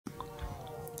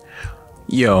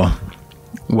Yo,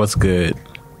 what's good?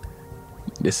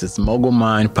 This is Mogul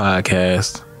Mined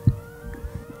Podcast,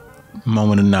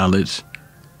 Moment of Knowledge.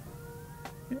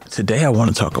 Today I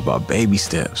want to talk about baby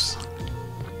steps.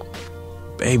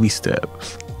 Baby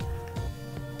steps.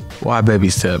 Why baby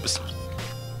steps?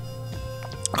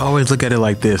 I always look at it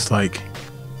like this, like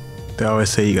they always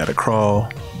say you gotta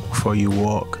crawl before you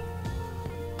walk.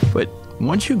 But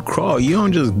once you crawl, you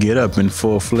don't just get up and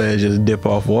full-fledged just dip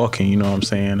off walking, you know what I'm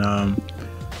saying?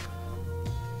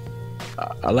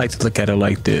 I like to look at it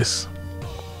like this.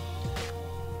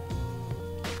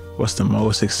 What's the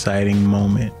most exciting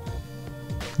moment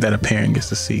that a parent gets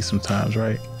to see sometimes,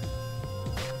 right?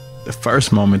 The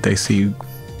first moment they see,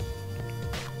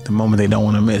 the moment they don't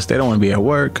want to miss. They don't want to be at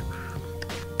work.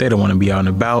 They don't want to be out and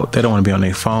about. They don't want to be on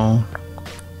their phone.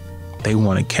 They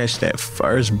want to catch that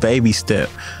first baby step.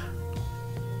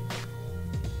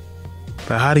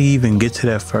 But how do you even get to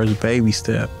that first baby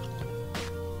step?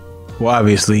 Well,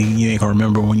 obviously, you ain't gonna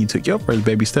remember when you took your first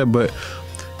baby step, but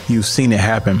you've seen it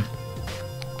happen.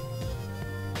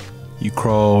 You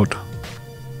crawled.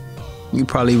 You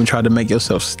probably even tried to make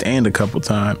yourself stand a couple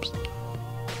times.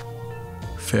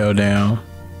 Fell down.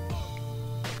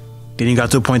 Then you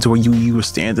got to a point to where you were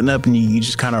standing up and you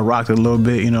just kind of rocked a little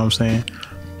bit, you know what I'm saying?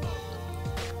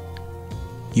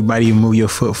 You might even move your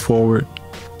foot forward.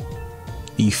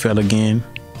 You fell again.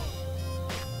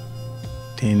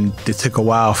 Then it took a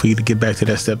while for you to get back to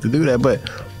that step to do that, but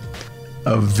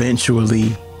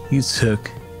eventually you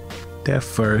took that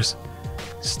first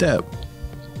step,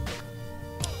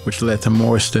 which led to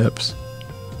more steps,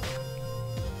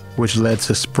 which led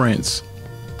to sprints,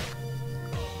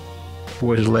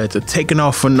 which led to taking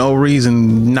off for no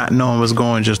reason, not knowing what's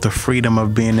going, just the freedom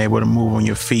of being able to move on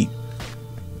your feet.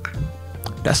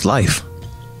 That's life.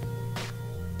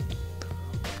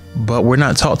 But we're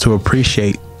not taught to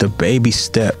appreciate the baby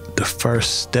step, the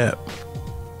first step.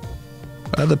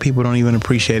 Other people don't even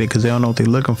appreciate it because they don't know what they're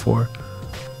looking for.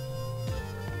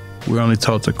 We're only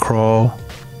taught to crawl,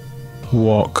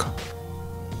 walk,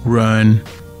 run,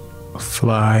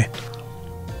 fly.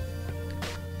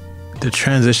 The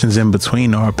transitions in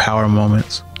between are power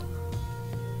moments.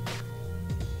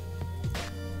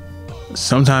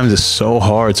 Sometimes it's so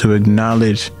hard to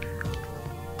acknowledge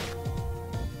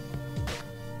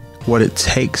what it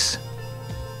takes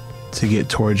to get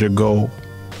towards your goal.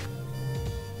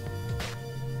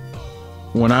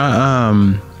 When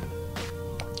I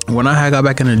got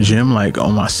back in the gym, like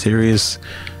on my serious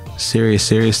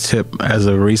tip as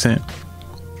of recent,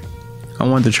 I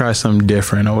wanted to try something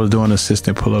different. I was doing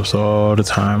assistant pull-ups all the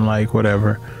time, like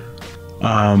whatever,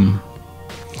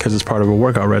 because it's part of a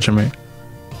workout regimen.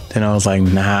 Then I was like,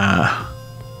 nah,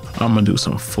 I'm gonna do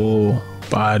some full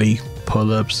body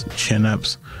pull-ups,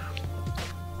 chin-ups.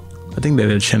 I think that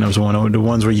the chin-ups one, or the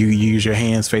ones where you use your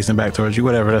hands facing back towards you,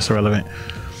 whatever, that's irrelevant.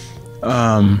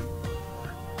 I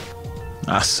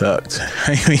sucked.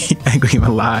 I ain't gonna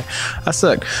even lie. I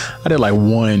sucked. I did like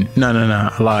one. No,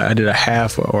 I lied. I did a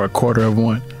half or a quarter of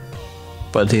one.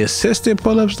 But the assisted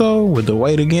pull-ups though, with the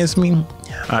weight against me,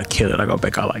 I kill it. I go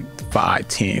back out like 5,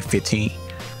 10, 15.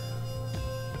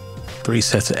 3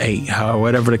 sets of 8.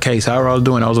 Whatever the case, however I was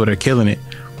doing, I was over there killing it.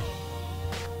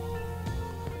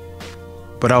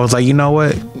 But I was like, you know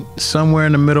what? Somewhere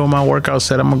in the middle of my workout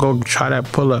set, I'm gonna go try that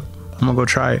pull-up. I'm gonna go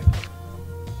try it.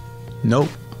 Nope.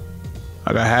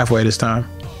 I got halfway this time.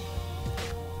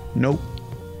 Nope.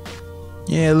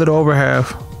 Yeah, a little over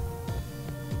half.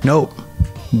 Nope.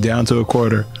 Down to a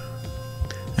quarter.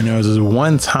 And there was this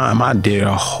one time I did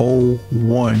a whole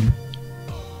one.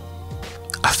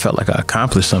 I felt like I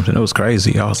accomplished something. It was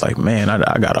crazy. I was like, man,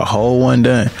 I got a whole one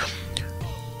done.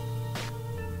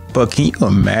 But can you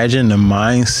imagine the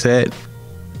mindset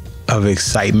of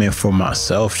excitement for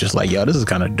myself? Just like, yo, this is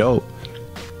kind of dope.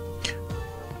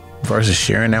 Versus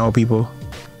sharing that with people.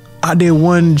 I did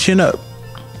one chin up.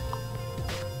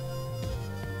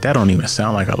 That don't even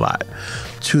sound like a lot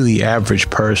to the average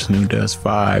person who does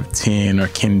 5, 10, or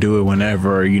can do it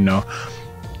whenever, you know.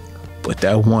 But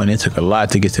that one, it took a lot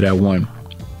to get to that one.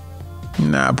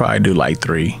 Nah, I probably do like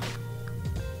 3.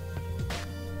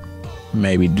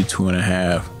 Maybe do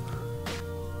 2.5.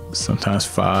 Sometimes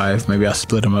 5. Maybe I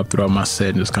split them up throughout my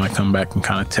set and just kind of come back and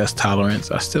kind of test tolerance.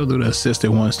 I still do the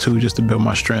assisted ones too, just to build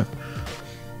my strength.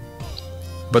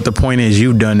 But the point is,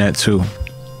 you've done that too.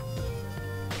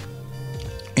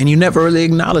 And you never really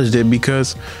acknowledged it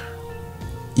because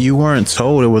you weren't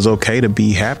told it was okay to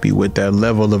be happy with that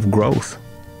level of growth.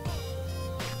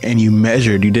 And you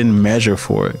didn't measure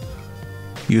for it.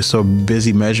 You were so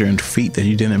busy measuring feet that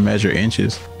you didn't measure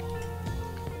inches.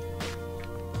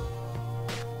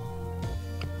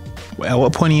 at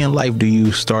what point in your life do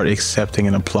you start accepting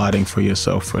and applauding for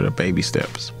yourself for the baby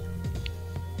steps?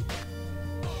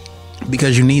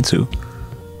 Because you need to.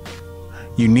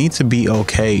 You need to be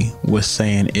okay with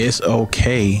saying it's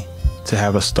okay to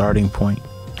have a starting point.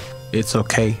 It's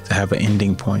okay to have an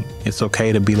ending point. It's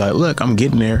okay to be like, look, I'm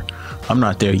getting there. I'm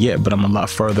not there yet, but I'm a lot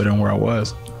further than where I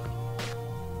was.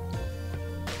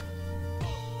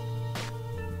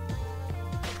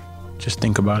 Just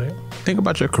think about it. Think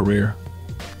about your career.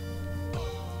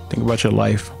 Think about your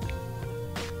life.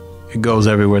 It goes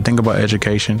everywhere. Think about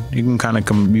education. You can kind of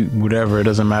commute, whatever. It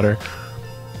doesn't matter.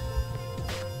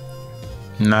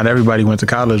 Not everybody went to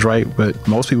college, right? But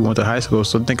most people went to high school.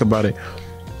 So think about it.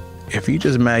 If you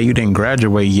just mad you didn't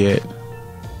graduate yet,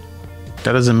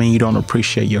 that doesn't mean you don't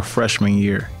appreciate your freshman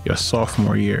year, your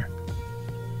sophomore year,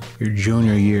 your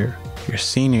junior year, your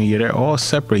senior year. They're all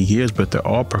separate years, but they're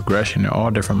all progression. They're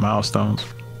all different milestones.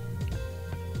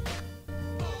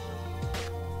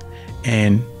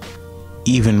 And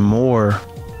even more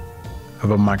of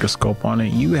a microscope on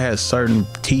it, you had certain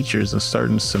teachers and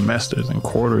certain semesters and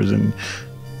quarters, and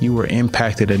you were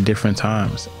impacted at different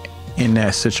times in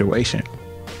that situation.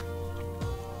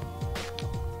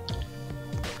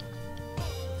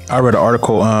 I read an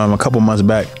article a couple months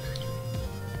back,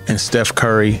 and Steph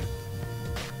Curry,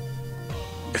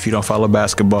 if you don't follow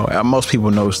basketball, most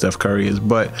people know who Steph Curry is,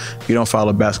 but if you don't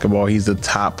follow basketball, he's the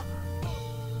top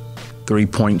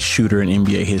 3-point shooter in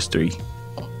NBA history.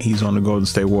 He's on the Golden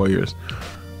State Warriors.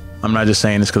 I'm not just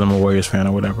saying this because I'm a Warriors fan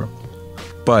or whatever,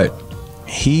 but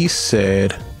he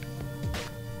said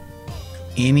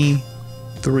any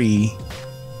three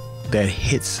that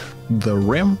hits the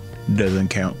rim doesn't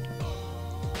count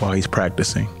while he's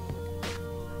practicing.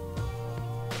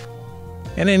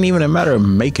 And it ain't even a matter of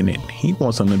making it. He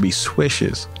wants them to be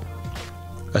swishes.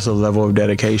 That's a level of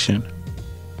dedication.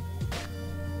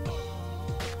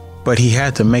 But he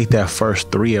had to make that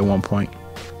first three at one point.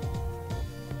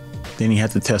 Then he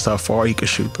had to test how far he could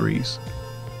shoot threes.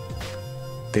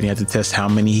 Then he had to test how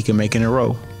many he can make in a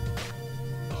row.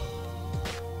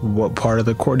 What part of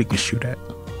the court he can shoot at.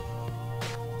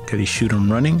 Could he shoot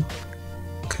him running?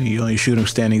 Could he only shoot him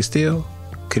standing still?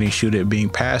 Could he shoot it being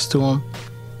passed to him?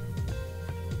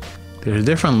 There's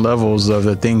different levels of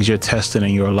the things you're testing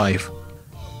in your life.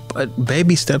 But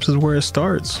baby steps is where it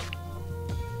starts.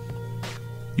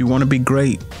 You want to be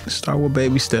great, start with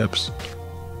baby steps.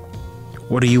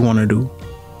 What do you want to do?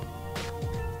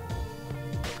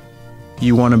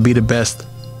 You want to be the best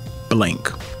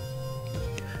blank.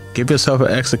 Give yourself an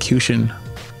execution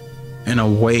and a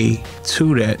way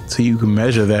to that so you can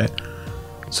measure that,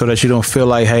 so that you don't feel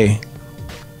like, hey,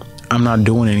 I'm not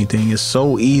doing anything. It's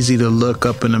so easy to look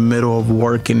up in the middle of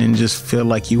working and just feel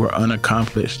like you are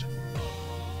unaccomplished.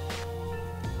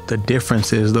 The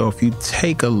difference is, though, if you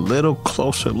take a little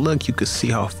closer look, you can see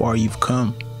how far you've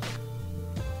come.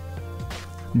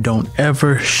 Don't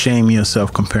ever shame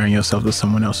yourself comparing yourself to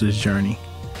someone else's journey.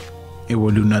 It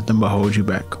will do nothing but hold you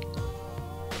back.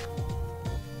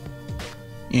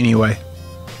 Anyway,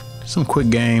 some quick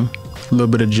game, a little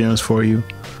bit of gems for you.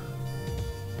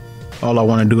 All I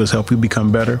want to do is help you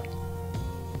become better.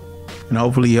 And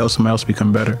hopefully help somebody else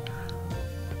become better.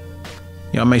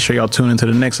 Y'all make sure y'all tune into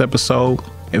the next episode.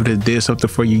 If it did something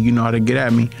for you, you know how to get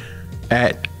at me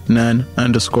at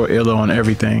none_illa on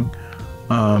everything.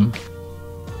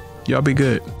 Y'all be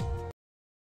good.